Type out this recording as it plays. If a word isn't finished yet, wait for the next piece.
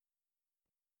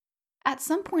At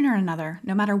some point or another,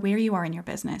 no matter where you are in your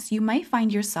business, you might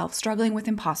find yourself struggling with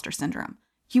imposter syndrome.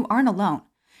 You aren't alone.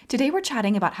 Today, we're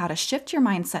chatting about how to shift your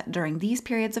mindset during these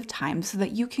periods of time so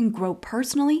that you can grow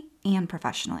personally and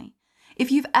professionally.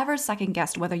 If you've ever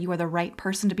second-guessed whether you are the right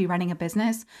person to be running a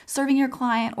business, serving your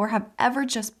client, or have ever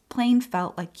just plain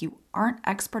felt like you aren't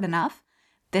expert enough,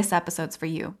 this episode's for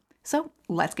you. So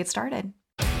let's get started.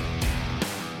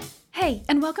 Hey,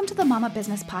 and welcome to the Mama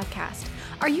Business Podcast.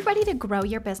 Are you ready to grow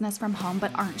your business from home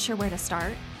but aren't sure where to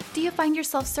start? Do you find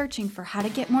yourself searching for how to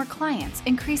get more clients,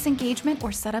 increase engagement,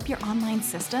 or set up your online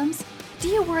systems? Do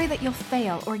you worry that you'll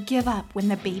fail or give up when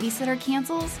the babysitter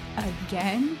cancels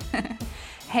again?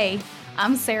 Hey,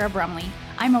 I'm Sarah Brumley.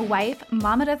 I'm a wife,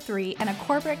 mama to three, and a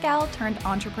corporate gal turned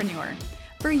entrepreneur.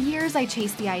 For years, I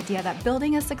chased the idea that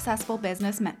building a successful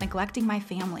business meant neglecting my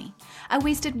family. I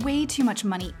wasted way too much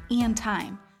money and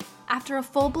time. After a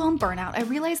full-blown burnout, I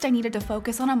realized I needed to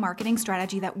focus on a marketing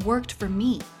strategy that worked for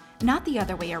me, not the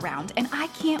other way around, and I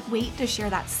can't wait to share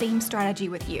that same strategy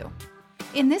with you.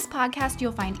 In this podcast,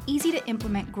 you'll find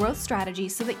easy-to-implement growth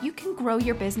strategies so that you can grow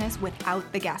your business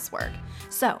without the guesswork.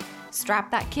 So,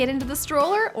 strap that kid into the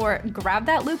stroller or grab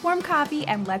that lukewarm coffee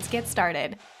and let's get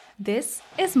started. This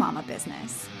is Mama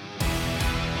Business.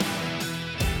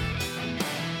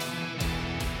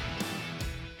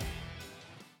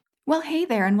 Well, hey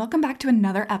there, and welcome back to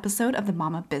another episode of the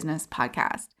Mama Business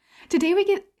Podcast. Today we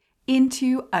get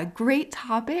into a great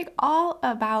topic all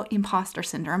about imposter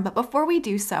syndrome, but before we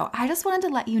do so, I just wanted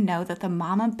to let you know that the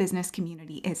Mama Business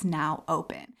community is now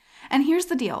open. And here's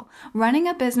the deal. Running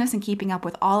a business and keeping up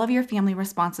with all of your family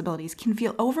responsibilities can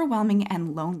feel overwhelming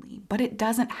and lonely, but it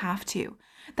doesn't have to.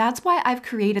 That's why I've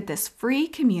created this free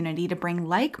community to bring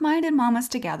like-minded mamas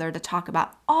together to talk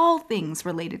about all things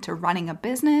related to running a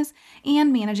business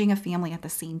and managing a family at the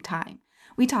same time.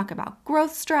 We talk about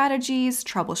growth strategies,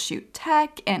 troubleshoot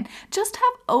tech, and just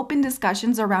have open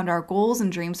discussions around our goals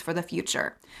and dreams for the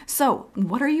future. So,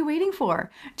 what are you waiting for?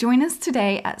 Join us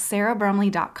today at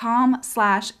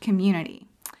sarahbrumley.com/community.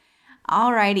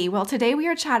 Alrighty, well today we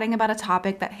are chatting about a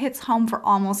topic that hits home for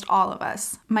almost all of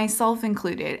us, myself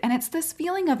included, and it's this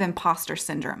feeling of imposter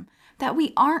syndrome, that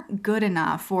we aren't good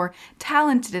enough or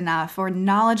talented enough or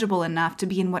knowledgeable enough to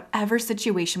be in whatever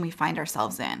situation we find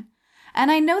ourselves in.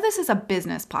 And I know this is a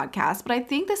business podcast, but I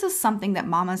think this is something that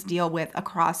mamas deal with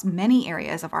across many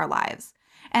areas of our lives.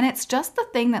 And it's just the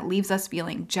thing that leaves us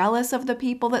feeling jealous of the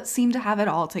people that seem to have it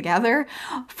all together,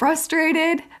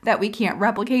 frustrated that we can't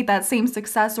replicate that same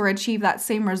success or achieve that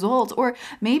same result, or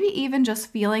maybe even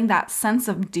just feeling that sense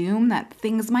of doom that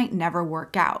things might never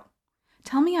work out.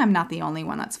 Tell me I'm not the only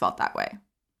one that's felt that way.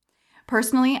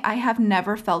 Personally, I have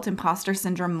never felt imposter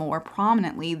syndrome more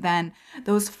prominently than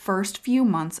those first few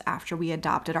months after we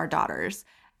adopted our daughters.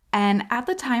 And at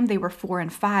the time, they were 4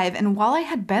 and 5, and while I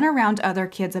had been around other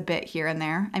kids a bit here and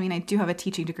there, I do have a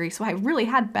teaching degree, so I really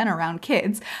had been around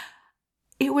kids,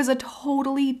 it was a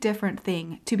totally different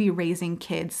thing to be raising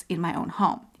kids in my own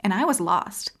home, and I was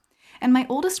lost. And my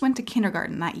oldest went to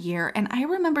kindergarten that year, and I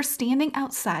remember standing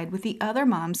outside with the other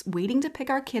moms waiting to pick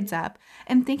our kids up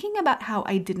and thinking about how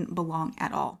I didn't belong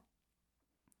at all.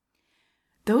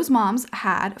 Those moms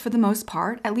had, for the most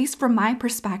part, at least from my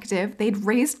perspective, they'd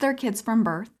raised their kids from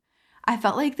birth. I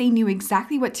felt like they knew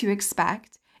exactly what to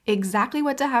expect, exactly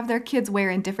what to have their kids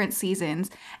wear in different seasons,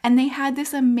 and they had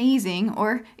this amazing,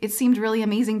 or it seemed really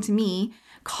amazing to me,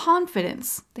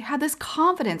 confidence. They had this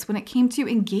confidence when it came to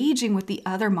engaging with the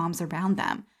other moms around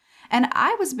them. And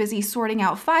I was busy sorting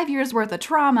out 5 years worth of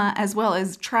trauma as well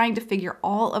as trying to figure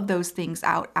all of those things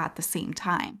out at the same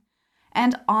time.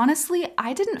 And honestly,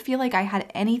 I didn't feel like I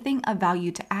had anything of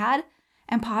value to add,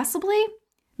 and possibly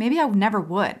maybe I never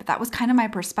would. That was kind of my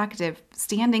perspective,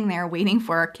 standing there waiting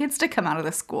for our kids to come out of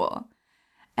the school.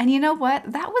 And you know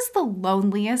what? That was the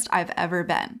loneliest I've ever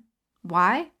been.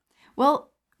 Why?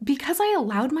 Well, because I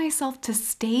allowed myself to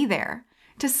stay there,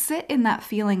 to sit in that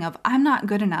feeling of I'm not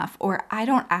good enough or I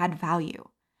don't add value.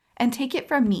 And take it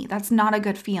from me, that's not a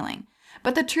good feeling.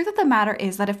 But the truth of the matter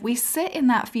is that if we sit in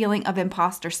that feeling of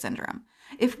imposter syndrome,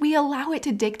 if we allow it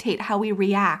to dictate how we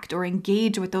react or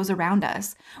engage with those around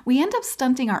us, we end up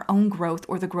stunting our own growth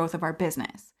or the growth of our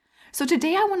business. So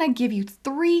today I want to give you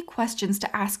 3 questions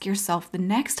to ask yourself the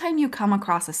next time you come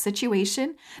across a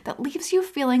situation that leaves you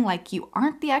feeling like you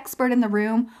aren't the expert in the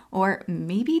room or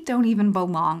maybe don't even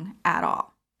belong at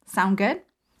all. Sound good?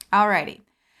 Alrighty.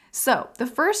 So the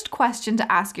first question to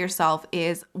ask yourself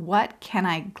is, what can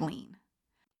I glean?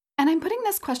 And I'm putting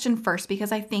this question first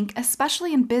because I think,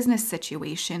 especially in business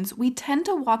situations, we tend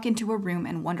to walk into a room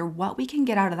and wonder what we can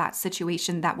get out of that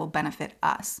situation that will benefit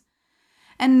us.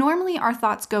 And normally our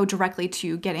thoughts go directly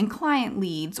to getting client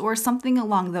leads or something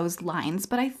along those lines,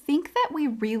 but I think that we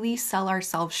really sell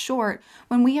ourselves short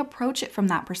when we approach it from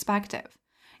that perspective.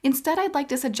 Instead, I'd like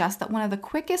to suggest that one of the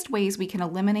quickest ways we can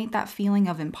eliminate that feeling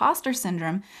of imposter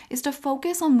syndrome is to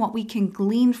focus on what we can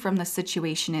glean from the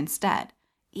situation instead,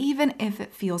 even if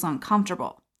it feels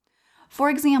uncomfortable.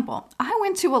 For example, I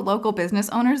went to a local business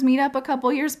owners meetup a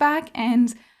couple years back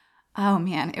and oh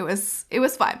man, it was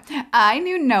fun. I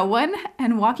knew no one,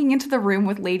 and walking into the room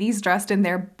with ladies dressed in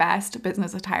their best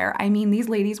business attire. I mean, these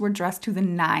ladies were dressed to the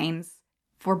nines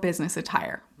for business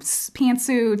attire.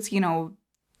 Pantsuits,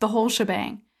 the whole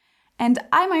shebang. And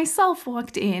I myself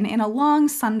walked in a long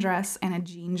sundress and a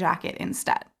jean jacket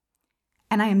instead.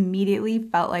 And I immediately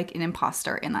felt like an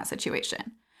imposter in that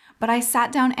situation. But I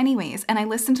sat down anyways, and I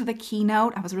listened to the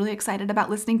keynote. I was really excited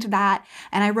about listening to that,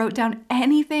 and I wrote down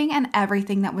anything and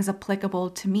everything that was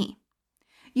applicable to me.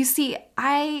 You see,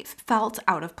 I felt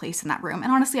out of place in that room,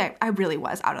 and honestly, I really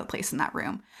was out of place in that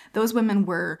room. Those women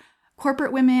were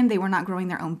corporate women. They were not growing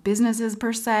their own businesses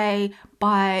per se,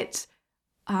 but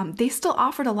they still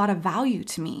offered a lot of value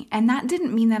to me, and that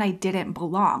didn't mean that I didn't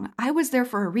belong. I was there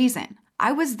for a reason.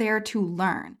 I was there to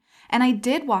learn. And I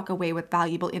did walk away with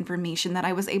valuable information that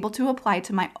I was able to apply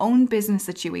to my own business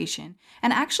situation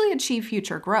and actually achieve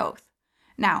future growth.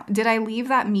 Now, did I leave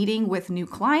that meeting with new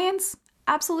clients?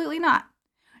 Absolutely not.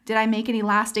 Did I make any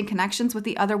lasting connections with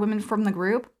the other women from the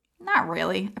group? Not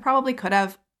really. I probably could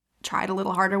have tried a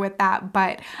little harder with that,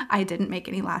 but I didn't make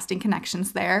any lasting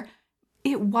connections there.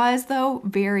 It was, though,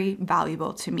 very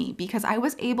valuable to me because I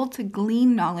was able to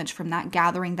glean knowledge from that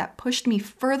gathering that pushed me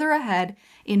further ahead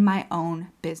in my own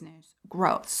business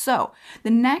growth. So the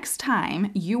next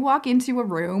time you walk into a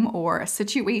room or a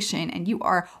situation and you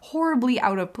are horribly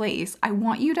out of place, I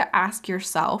want you to ask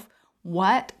yourself,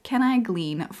 what can I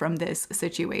glean from this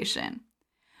situation?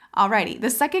 Alrighty, the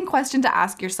second question to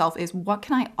ask yourself is, what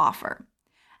can I offer?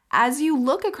 As you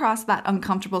look across that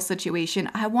uncomfortable situation,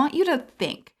 I want you to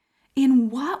think, in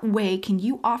what way can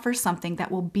you offer something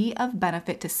that will be of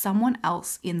benefit to someone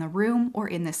else in the room or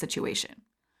in this situation?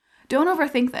 Don't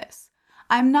overthink this.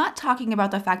 I'm not talking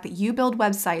about the fact that you build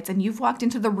websites and you've walked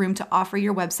into the room to offer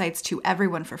your websites to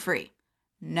everyone for free.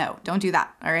 No, don't do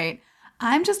that, all right?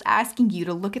 I'm just asking you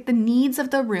to look at the needs of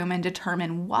the room and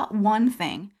determine what one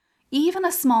thing, even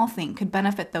a small thing, could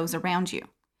benefit those around you.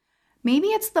 Maybe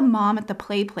it's the mom at the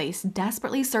play place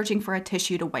desperately searching for a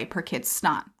tissue to wipe her kid's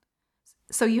snot.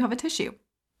 So you have a tissue,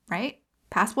 right?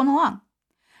 Pass one along.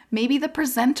 Maybe the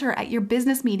presenter at your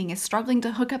business meeting is struggling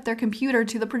to hook up their computer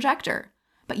to the projector,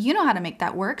 but you know how to make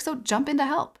that work, so jump in to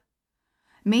help.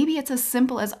 Maybe it's as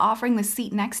simple as offering the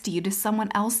seat next to you to someone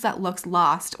else that looks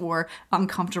lost or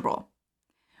uncomfortable.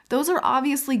 Those are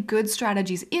obviously good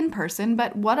strategies in person,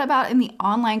 but what about in the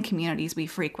online communities we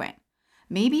frequent?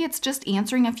 Maybe it's just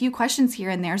answering a few questions here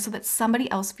and there so that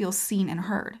somebody else feels seen and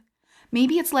heard.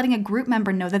 Maybe it's letting a group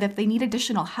member know that if they need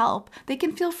additional help, they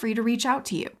can feel free to reach out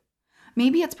to you.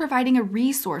 Maybe it's providing a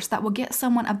resource that will get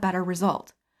someone a better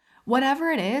result.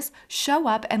 Whatever it is, show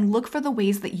up and look for the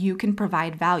ways that you can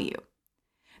provide value.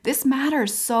 This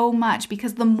matters so much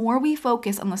because the more we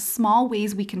focus on the small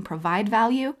ways we can provide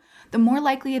value, the more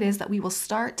likely it is that we will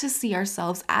start to see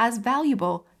ourselves as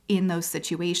valuable in those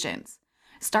situations.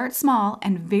 Start small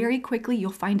and very quickly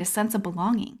you'll find a sense of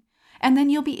belonging. And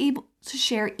then you'll be able to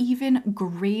share even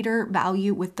greater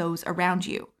value with those around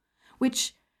you,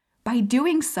 which by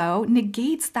doing so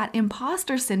negates that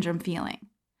imposter syndrome feeling.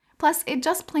 Plus, it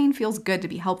just plain feels good to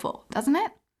be helpful, doesn't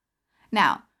it?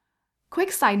 Now,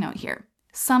 quick side note here.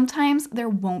 Sometimes there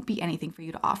won't be anything for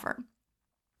you to offer.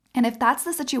 And if that's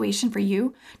the situation for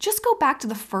you, just go back to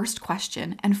the first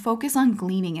question and focus on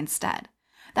gleaning instead.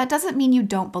 That doesn't mean you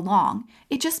don't belong.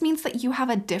 It just means that you have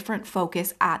a different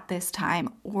focus at this time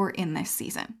or in this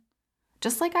season.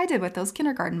 Just like I did with those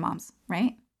kindergarten moms,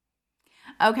 right?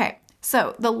 Okay,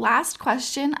 so the last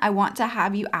question I want to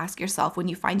have you ask yourself when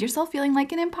you find yourself feeling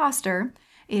like an imposter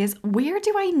is, where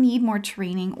do I need more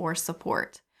training or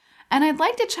support? And I'd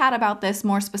like to chat about this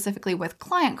more specifically with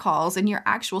client calls and your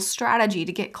actual strategy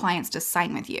to get clients to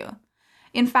sign with you.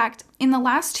 In fact, in the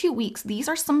last 2 weeks, these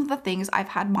are some of the things I've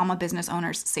had mama business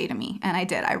owners say to me, and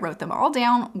I wrote them all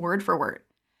down word for word.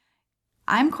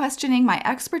 I'm questioning my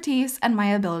expertise and my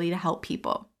ability to help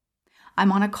people.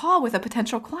 I'm on a call with a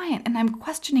potential client and I'm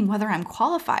questioning whether I'm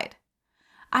qualified.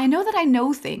 I know that I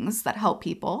know things that help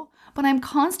people, but I'm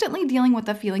constantly dealing with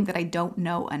the feeling that I don't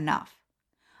know enough.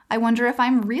 I wonder if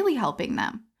I'm really helping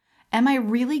them. Am I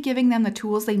really giving them the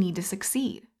tools they need to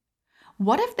succeed?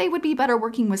 What if they would be better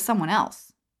working with someone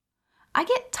else? I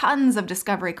get tons of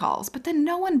discovery calls, but then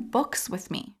no one books with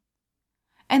me.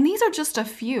 And these are just a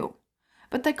few.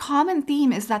 But the common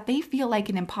theme is that they feel like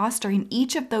an imposter in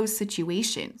each of those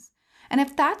situations. And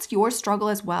if that's your struggle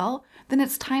as well, then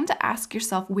it's time to ask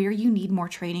yourself where you need more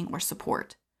training or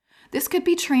support. This could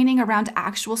be training around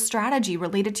actual strategy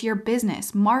related to your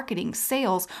business, marketing,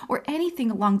 sales, or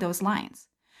anything along those lines.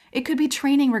 It could be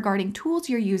training regarding tools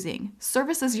you're using,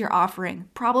 services you're offering,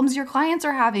 problems your clients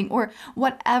are having, or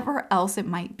whatever else it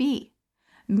might be.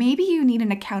 Maybe you need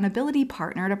an accountability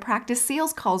partner to practice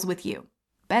sales calls with you.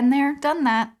 Been there, done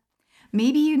that.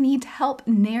 Maybe you need help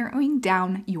narrowing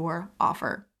down your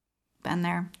offer. Been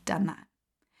there, done that.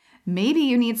 Maybe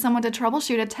you need someone to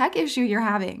troubleshoot a tech issue you're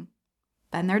having.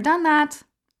 Been there, done that.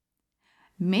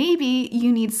 Maybe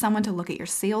you need someone to look at your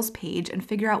sales page and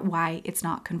figure out why it's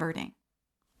not converting.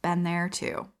 Been there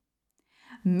too.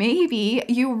 Maybe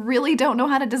you really don't know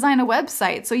how to design a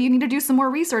website, so you need to do some more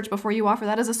research before you offer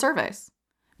that as a service.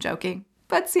 Joking,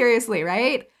 but seriously,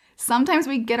 right? Sometimes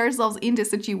we get ourselves into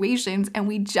situations and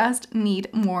we just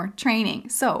need more training.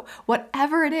 So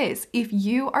whatever it is, if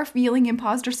you are feeling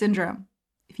imposter syndrome,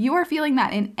 if you are feeling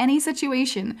that in any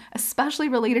situation, especially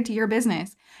related to your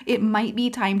business, it might be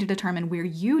time to determine where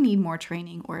you need more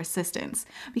training or assistance.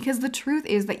 Because the truth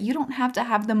is that you don't have to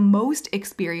have the most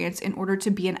experience in order to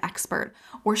be an expert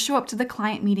or show up to the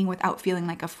client meeting without feeling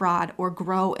like a fraud or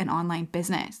grow an online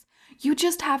business. You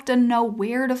just have to know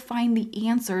where to find the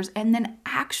answers and then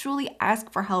actually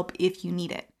ask for help if you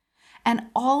need it. And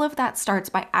all of that starts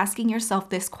by asking yourself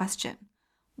this question: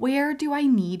 where do I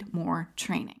need more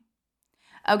training?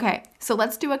 Okay, so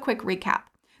let's do a quick recap.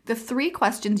 The 3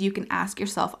 questions you can ask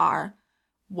yourself are: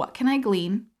 what can I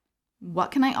glean? What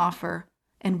can I offer?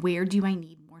 And where do I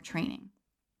need more training?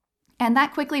 And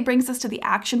that quickly brings us to the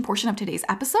action portion of today's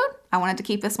episode. I wanted to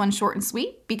keep this one short and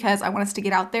sweet because I want us to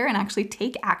get out there and actually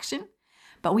take action.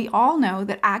 But we all know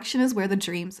that action is where the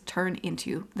dreams turn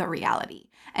into the reality.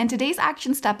 And today's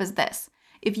action step is this: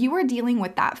 if you are dealing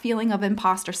with that feeling of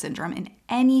imposter syndrome in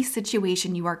any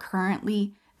situation you are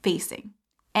currently facing,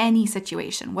 any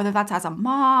situation, whether that's as a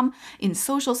mom, in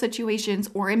social situations,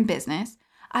 or in business,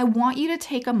 I want you to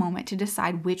take a moment to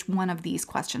decide which one of these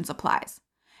questions applies.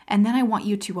 And then I want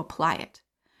you to apply it.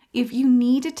 If you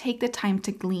need to take the time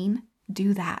to glean,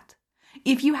 do that.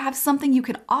 If you have something you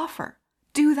can offer,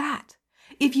 do that.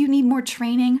 If you need more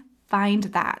training, find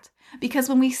that. Because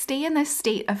when we stay in this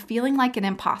state of feeling like an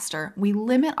imposter, we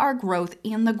limit our growth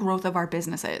and the growth of our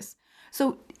businesses.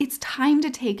 So it's time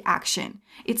to take action.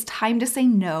 It's time to say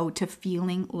no to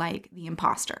feeling like the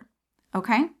imposter.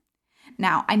 Okay?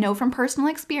 Now, I know from personal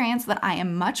experience that I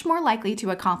am much more likely to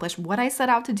accomplish what I set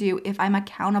out to do if I'm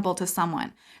accountable to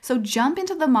someone. So jump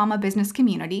into the Mama Business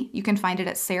community. You can find it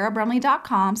at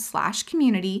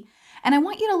sarahbrumley.com/community. And I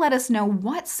want you to let us know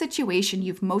what situation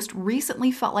you've most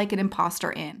recently felt like an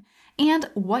imposter in and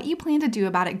what you plan to do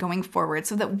about it going forward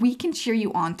so that we can cheer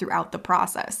you on throughout the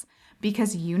process.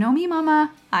 Because you know me,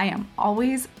 Mama, I am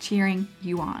always cheering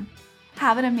you on.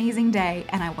 Have an amazing day,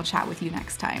 and I will chat with you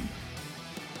next time.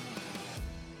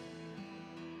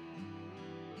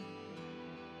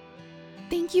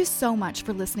 Thank you so much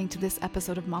for listening to this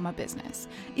episode of Mama Business.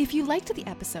 If you liked the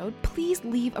episode, please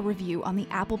leave a review on the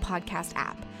Apple Podcast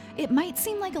app. It might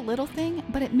seem like a little thing,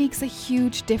 but it makes a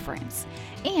huge difference.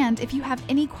 And if you have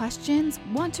any questions,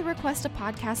 want to request a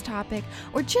podcast topic,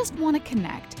 or just want to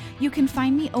connect, you can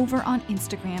find me over on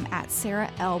Instagram at Sarah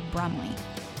L. Brumley.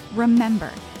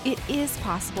 Remember, it is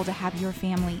possible to have your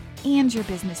family and your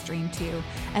business dream too,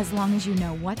 as long as you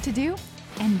know what to do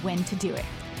and when to do it.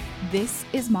 This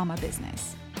is Mama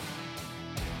Business.